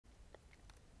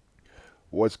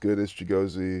What's good, it's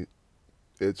Jagozi.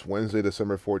 It's Wednesday,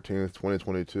 December 14th,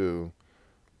 2022.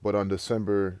 But on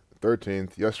December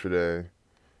 13th, yesterday,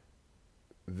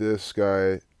 this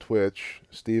guy, Twitch,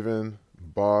 Steven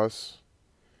Boss,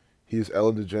 he's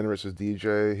Ellen DeGeneres'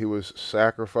 DJ. He was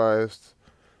sacrificed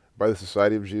by the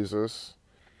Society of Jesus,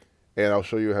 and I'll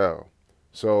show you how.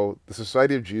 So, the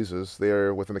Society of Jesus, they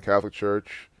are within the Catholic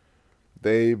Church.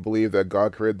 They believe that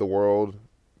God created the world,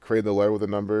 created the letter with a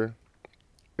number.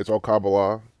 It's all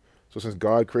Kabbalah. So since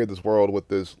God created this world with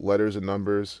this letters and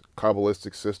numbers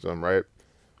Kabbalistic system, right?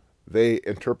 They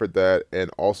interpret that and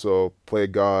also play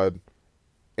God,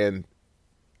 and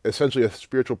essentially a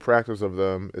spiritual practice of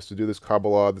them is to do this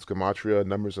Kabbalah, this gematria,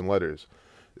 numbers and letters.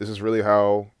 This is really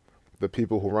how the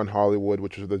people who run Hollywood,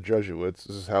 which are the Jesuits,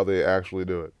 this is how they actually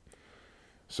do it.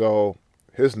 So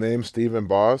his name, Stephen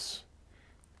Boss,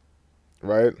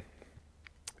 right,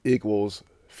 equals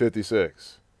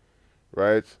 56,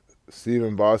 right?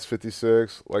 Stephen Boss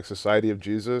 56, like Society of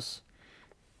Jesus,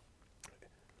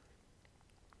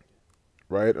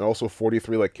 right? And also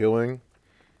 43, like killing,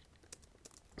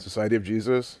 Society of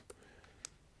Jesus,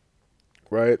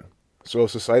 right? So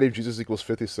Society of Jesus equals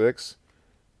 56.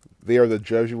 They are the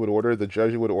Jesuit order. The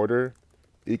Jesuit order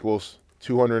equals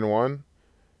 201.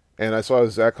 And I saw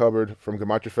Zach Hubbard from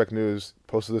Gematria Effect News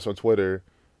posted this on Twitter,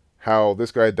 how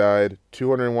this guy died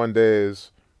 201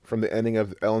 days from the ending of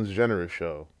the Ellen DeGeneres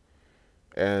show.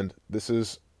 And this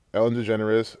is Ellen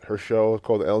DeGeneres. Her show is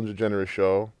called The Ellen DeGeneres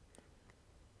Show,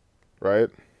 right?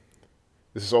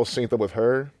 This is all synced up with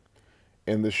her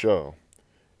in the show.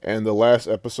 And the last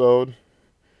episode,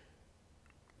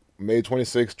 May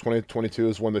 26, 2022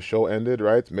 is when the show ended,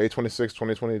 right? May 26,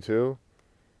 2022.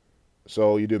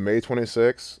 So you do May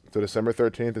 26 to December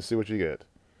 13th and see what you get,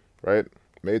 right?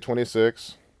 May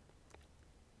 26,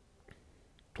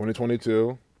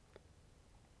 2022.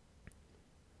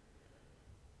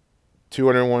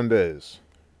 201 days.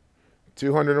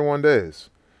 201 days.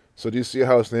 So do you see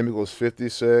how his name equals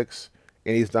 56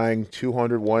 and he's dying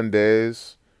 201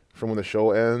 days from when the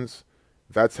show ends?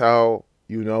 That's how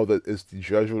you know that it's the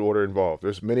Jesuit order involved.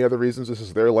 There's many other reasons. This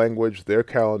is their language, their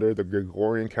calendar, the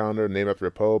Gregorian calendar named after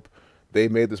a pope. They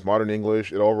made this modern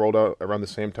English. It all rolled out around the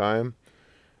same time.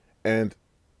 And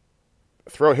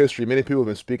throughout history, many people have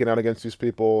been speaking out against these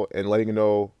people and letting you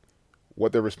know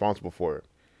what they're responsible for.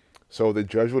 So the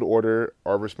Jesuit order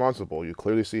are responsible. You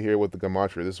clearly see here with the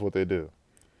gematria, this is what they do.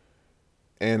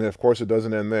 And of course, it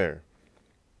doesn't end there.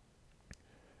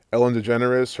 Ellen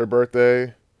DeGeneres, her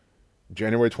birthday,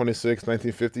 January 26,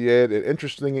 1958.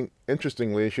 And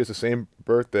interestingly, she has the same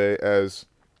birthday as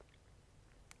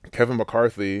Kevin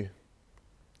McCarthy,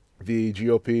 the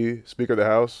GOP Speaker of the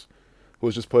House, who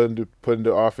was just put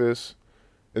into office,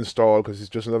 installed because he's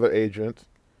just another agent.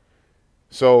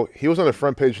 So he was on the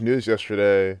front page news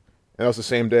yesterday. And that was the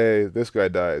same day this guy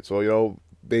died. So, you know,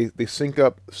 they sync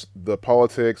up the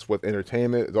politics with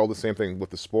entertainment. It's all the same thing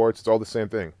with the sports. It's all the same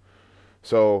thing.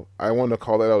 So I wanted to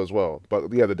call that out as well.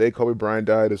 But yeah, the day Kobe Bryant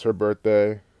died is her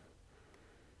birthday.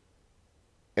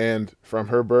 And from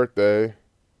her birthday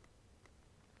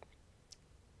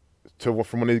to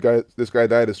from when this guy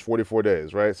died is 44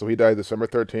 days, right? So he died December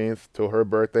 13th till her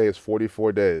birthday is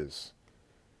 44 days.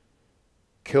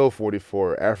 Kill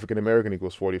 44. African American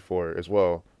equals 44 as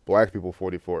well. Black people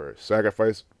 44.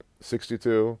 Sacrifice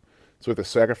 62. So we have to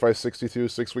sacrifice 62,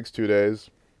 6 weeks, 2 days,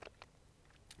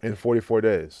 and 44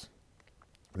 days.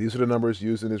 These are the numbers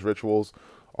used in his rituals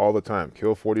all the time.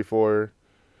 Kill 44,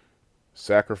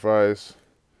 sacrifice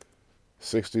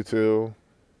 62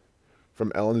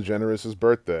 from Ellen DeGeneres'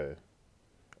 birthday.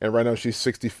 And right now she's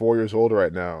 64 years old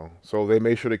right now. So they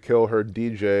made sure to kill her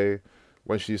DJ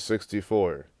when she's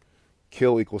 64.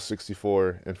 Kill equals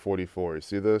 64 and 44. You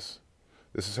see this?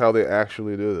 This is how they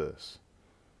actually do this.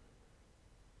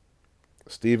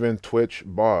 Stephen Twitch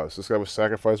Boss. This guy was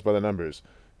sacrificed by the numbers.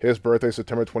 His birthday,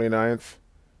 September 29th,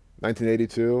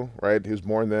 1982, right? He was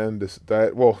born then. This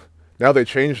died. Well, now they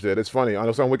changed it. It's funny. I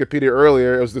was on Wikipedia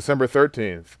earlier. It was December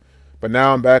 13th. But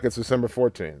now I'm back. It's December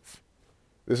 14th.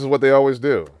 This is what they always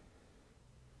do.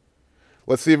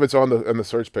 Let's see if it's on the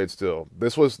search page still.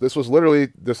 This was literally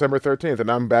December 13th,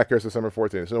 and I'm back here as December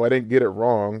 14th. So no, I didn't get it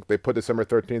wrong. They put December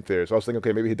 13th there. So I was thinking,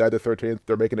 okay, maybe he died the 13th.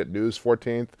 They're making it news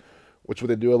 14th, which would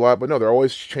they do a lot. But no, they're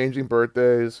always changing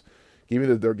birthdays.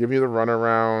 They're giving you the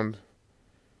runaround.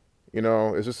 You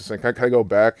know, it's just the same. Can I go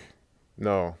back?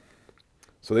 No.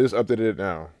 So they just updated it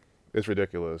now. It's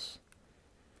ridiculous.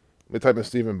 Let me type in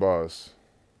Stephen Boss.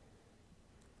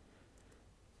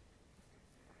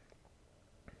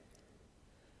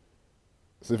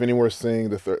 So if anyone's saying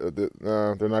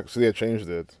they're not. See, they changed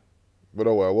it. But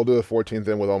oh well, we'll do the 14th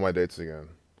then with all my dates again.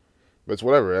 But it's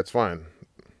whatever. That's fine.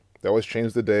 They always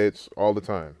change the dates all the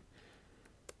time.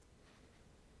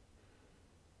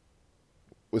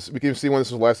 We can see when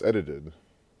this was last edited.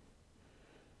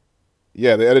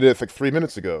 Yeah, they edited it like 3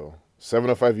 minutes ago.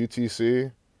 7:05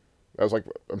 UTC. That was like,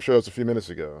 I'm sure that was a few minutes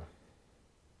ago.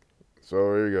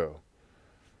 So there you go.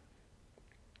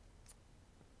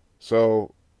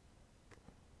 So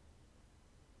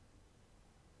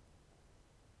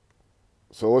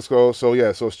let's go. So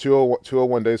yeah, so it's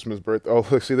 201 days from his birth. Oh,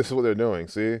 look, see, this is what they're doing.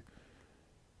 See,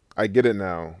 I get it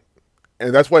now,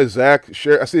 and that's why Zach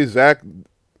share. I see Zach.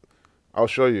 I'll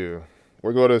show you.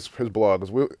 We're going to his blog.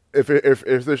 If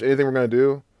there's anything we're gonna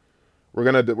do,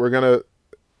 we're gonna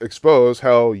expose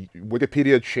how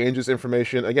Wikipedia changes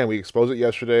information. Again, we exposed it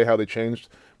yesterday. How they changed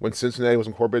when Cincinnati was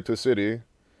incorporated to a city.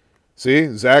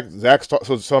 See,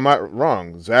 so I'm not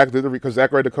wrong. Zach did because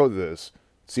Zach already decoded this.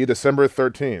 See, December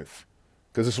 13th.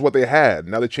 Because this is what they had.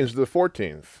 Now they changed it to the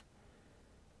 14th.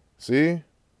 See?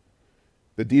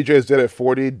 The DJ is dead at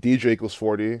 40. DJ equals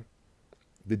 40.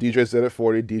 The DJ is dead at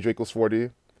 40. DJ equals 40.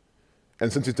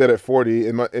 And since he's dead at 40,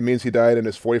 it means he died in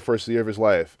his 41st year of his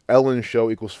life. Ellen's show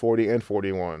equals 40 and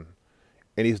 41.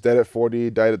 And he's dead at 40.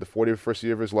 Died at the 41st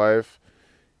year of his life.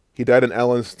 He died in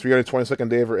Ellen's 322nd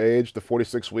day of her age, the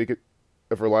 46th week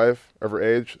of her life, of her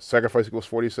age. Sacrifice equals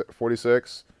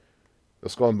 46. The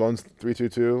Skull and Bones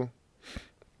 322.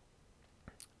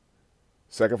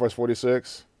 Sacrifice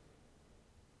 46.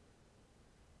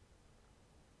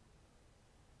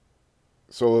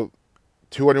 So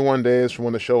 201 days from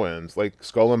when the show ends. Like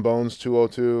Skull and Bones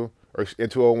 202 or in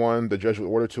 201, the Jesuit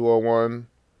Order 201.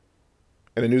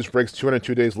 And the news breaks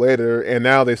 202 days later, and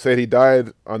now they said he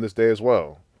died on this day as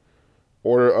well.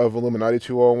 Order of Illuminati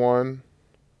 201.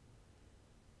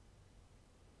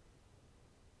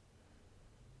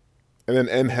 And then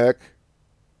Enhek,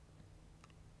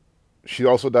 she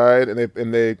also died,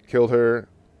 and they killed her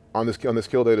on this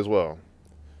kill date as well.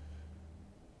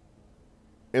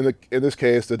 In this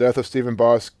case, the death of Stephen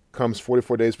Boss comes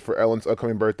 44 days before Ellen's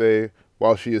upcoming birthday,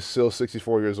 while she is still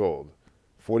 64 years old.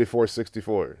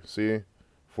 44-64. See,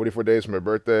 44 days from her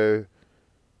birthday.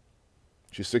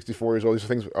 She's 64 years old. These are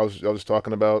things I was just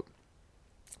talking about.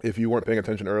 If you weren't paying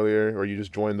attention earlier, or you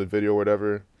just joined the video or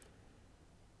whatever.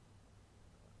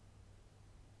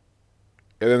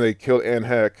 And then they killed Ann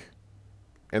Heck.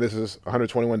 And this is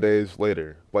 121 days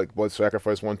later. Like Blood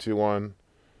Sacrifice 121.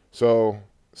 So,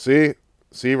 see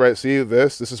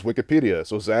this? This is Wikipedia.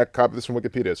 So Zach copied this from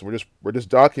Wikipedia. So we're just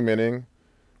documenting.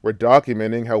 We're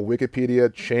documenting how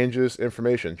Wikipedia changes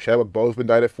information. Chadwick Boseman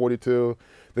died at 42.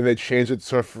 Then they changed it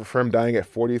for him dying at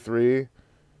 43.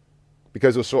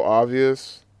 Because it was so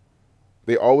obvious.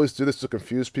 They always do this to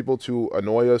confuse people, to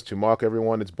annoy us, to mock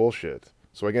everyone. It's bullshit.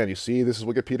 So again, you see, this is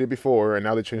Wikipedia before, and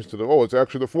now they changed it to it's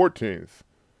actually the 14th.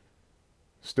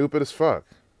 Stupid as fuck.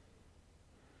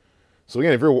 So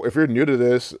again, if you're new to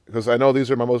this, because I know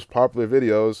these are my most popular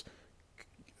videos,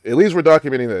 at least we're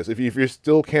documenting this. If you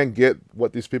still can't get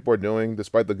what these people are doing,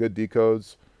 despite the good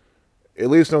decodes, at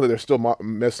least know that they're still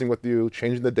messing with you,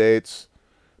 changing the dates.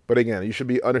 But again, you should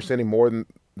be understanding more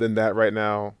than that right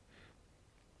now.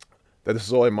 That this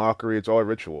is all a mockery, it's all a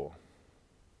ritual.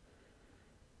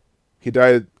 He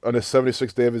died on the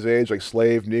 76th day of his age, like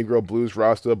slave, Negro, blues,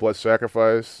 Rasta, blood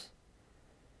sacrifice.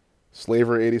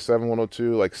 Slaver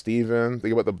 87-102, like Steven.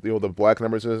 Think about the black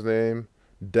numbers in his name.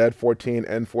 Dead 14,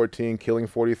 N14, killing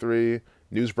 43.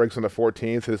 News breaks on the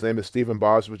 14th. His name is Stephen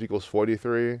Boss, which equals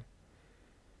 43.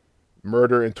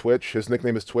 Murder and Twitch. His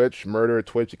nickname is Twitch. Murder and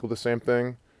Twitch equal the same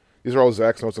thing. These are all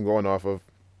Zach's notes I'm going off of.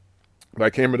 But I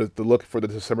came here to look for the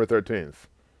December 13th.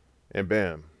 And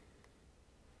bam.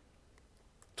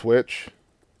 Twitch.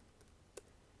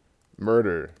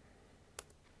 Murder.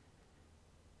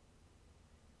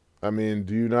 I mean,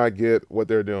 do you not get what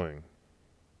they're doing?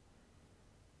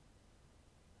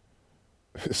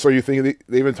 So you think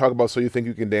they even talk about So You Think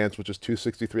You Can Dance, which is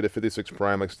 263 to 56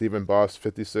 prime, like Stephen Boss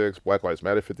 56, Black Lives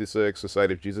Matter 56,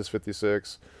 Society of Jesus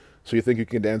 56. So You Think You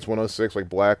Can Dance 106, like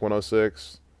Black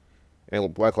 106,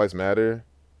 and Black Lives Matter.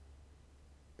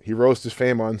 He rose to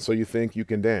fame on So You Think You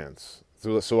Can Dance.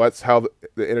 So that's how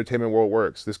the entertainment world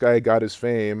works. This guy got his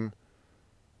fame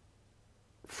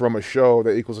from a show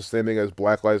that equals the same thing as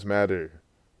Black Lives Matter. You know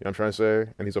what I'm trying to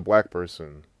say? And he's a black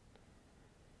person.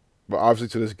 But obviously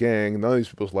to this gang, none of these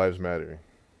people's lives matter.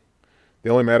 They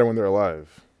only matter when they're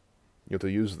alive. You have to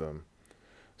use them.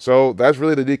 So that's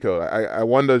really the decode. I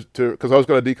wanted to, because I was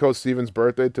going to decode Steven's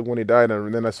birthday to when he died,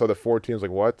 and then I saw the 14. I was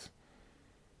like, what?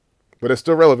 But it's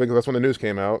still relevant because that's when the news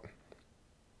came out.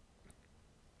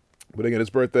 But again, his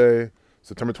birthday,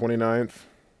 September 29th.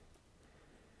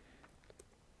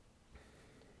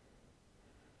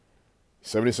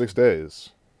 "76 days.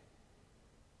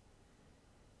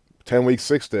 10 weeks,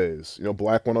 6 days. You know,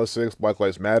 Black 106, Black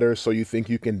Lives Matter. So you think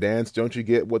you can dance? Don't you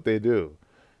get what they do?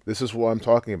 This is what I'm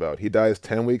talking about. He dies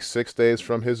 10 weeks, 6 days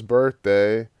from his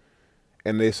birthday.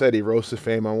 And they said he rose to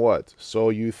fame on what? So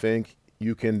you think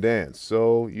you can dance.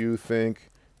 So you think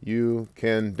you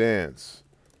can dance.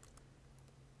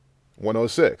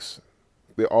 106.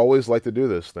 They always like to do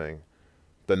this thing.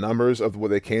 The numbers of what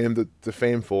they came to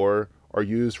fame for are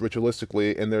used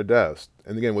ritualistically in their deaths.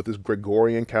 And again, with this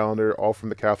Gregorian calendar, all from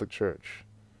the Catholic Church.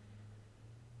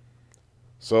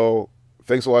 So,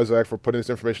 thanks a lot, Zach, for putting this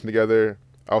information together.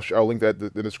 I'll link that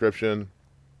in the description.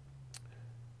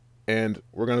 And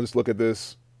we're going to just look at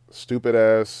this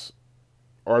stupid-ass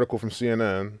article from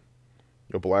CNN.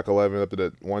 Black 11 up to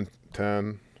the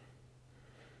 110.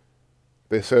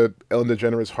 They said Ellen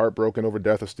DeGeneres heartbroken over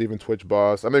death of Stephen Twitch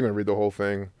boss. I'm not going to read the whole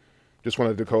thing. Just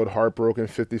want to decode heartbroken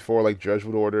 54 like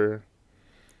Jesuit order.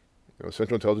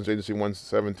 Central Intelligence Agency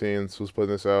 117. So who's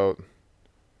putting this out?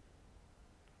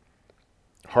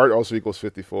 Heart also equals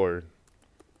 54.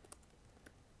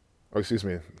 Oh, excuse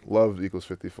me. Love equals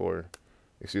 54.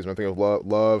 Excuse me. I think of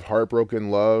love, heartbroken,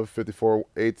 love,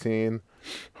 5418.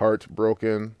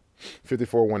 Heartbroken,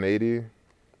 54180. And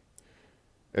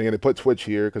again, they put Twitch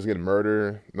here because again,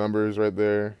 murder numbers right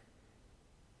there.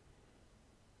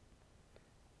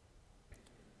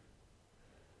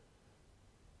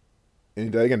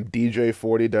 And again,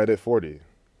 DJ40 died at 40.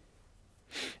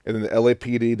 And then the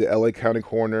LAPD, the LA County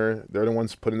Coroner, they're the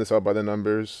ones putting this out by the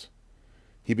numbers.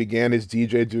 He began his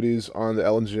DJ duties on the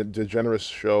Ellen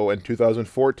DeGeneres show in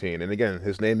 2014. And again,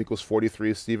 his name equals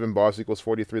 43. Stephen Boss equals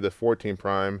 43, the 14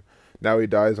 prime. Now he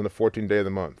dies on the 14th day of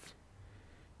the month.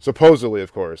 Supposedly,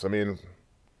 of course. I mean,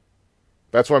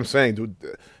 that's what I'm saying. Dude,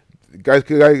 guy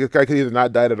could either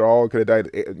not died at all, or could have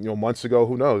died months ago.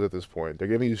 Who knows at this point? They're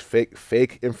giving you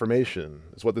fake information.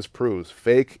 That's what this proves.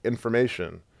 Fake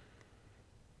information.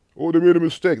 Oh, they made a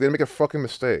mistake. They didn't make a fucking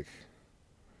mistake.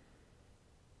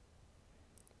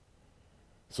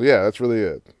 So yeah, that's really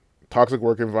it. Toxic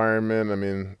work environment. I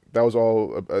mean, that was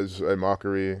all as a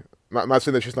mockery. Not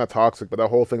saying that she's not toxic, but that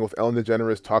whole thing with Ellen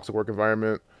DeGeneres, toxic work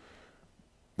environment.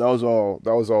 That was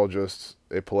all just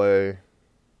a play.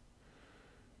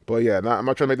 But yeah, I'm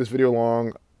not trying to make this video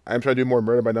long. I'm trying to do more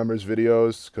murder by numbers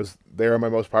videos because they are my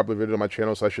most popular video on my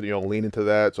channel, so I should lean into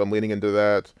that. So I'm leaning into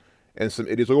that. And some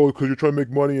idiots like, oh, because you're trying to make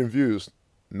money and views.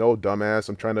 No, dumbass.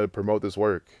 I'm trying to promote this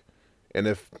work. And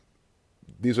if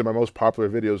these are my most popular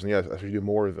videos, and yes, I should do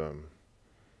more of them.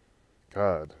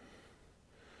 God.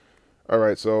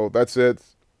 Alright, so that's it.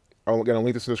 I'm going to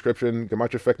link this in the description.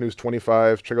 Gamacho Effect News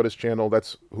 25. Check out his channel.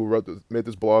 That's who made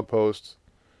this blog post.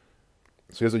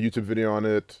 So here's a YouTube video on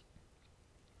it.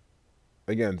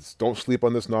 Again, don't sleep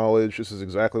on this knowledge. This is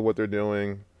exactly what they're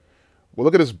doing. We'll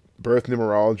look at his birth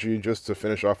numerology just to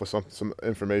finish off with some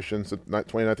information. So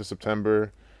 29th of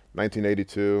September,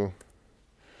 1982.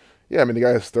 Yeah, I mean, the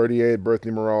guy has 38 birth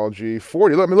numerology.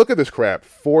 40. Look at this crap.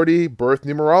 40 birth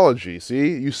numerology.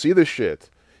 See? You see this shit.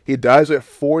 He dies at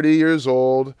 40 years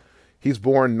old. He's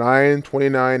born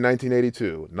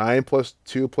 9/29/1982. 9 plus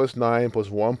 2 plus 9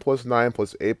 plus 1 plus 9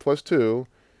 plus 8 plus 2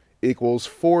 equals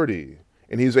 40.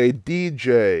 And he's a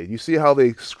DJ. You see how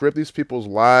they script these people's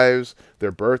lives,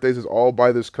 their birthdays is all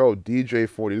by this code,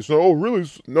 DJ40. It's oh, really?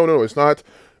 No, it's not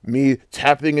me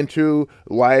tapping into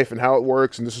life and how it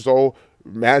works, and this is all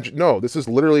magic. No, this is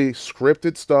literally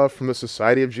scripted stuff from the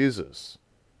Society of Jesus.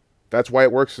 That's why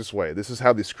it works this way. This is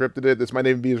how they scripted it. This might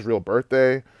even be his real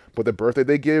birthday, but the birthday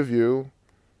they give you,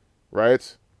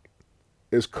 right,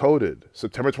 is coded.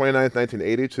 September 29th,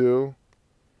 1982.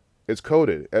 It's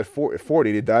coded at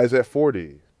 40. He dies at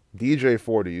 40. DJ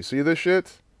 40. You see this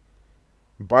shit?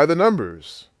 By the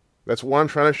numbers. That's what I'm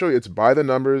trying to show you. It's by the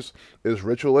numbers. Is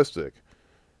ritualistic.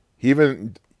 He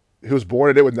was born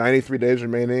a day with 93 days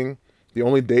remaining. The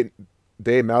only day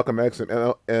Malcolm X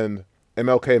and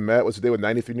MLK met was the day with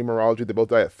 93 numerology. They both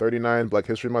died at 39. Black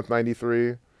History Month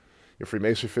 93. Your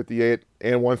Freemason 58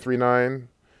 and 139.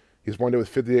 He's born a day with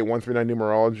 58, 139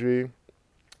 numerology.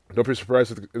 Don't be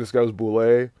surprised if this guy was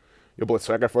Boule. Your Blood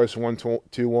Sacrifice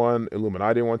 121,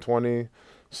 Illuminati 120.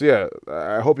 So yeah,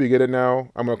 I hope you get it now.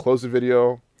 I'm going to close the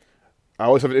video. I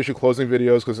always have an issue closing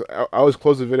videos because I always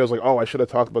close the videos like, oh, I should have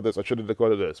talked about this. I should have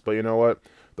decoded this. But you know what?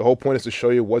 The whole point is to show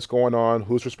you what's going on,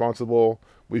 who's responsible.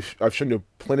 I've shown you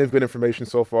plenty of good information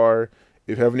so far.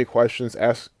 If you have any questions,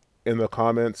 ask in the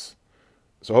comments.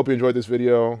 So I hope you enjoyed this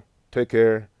video. Take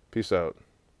care. Peace out.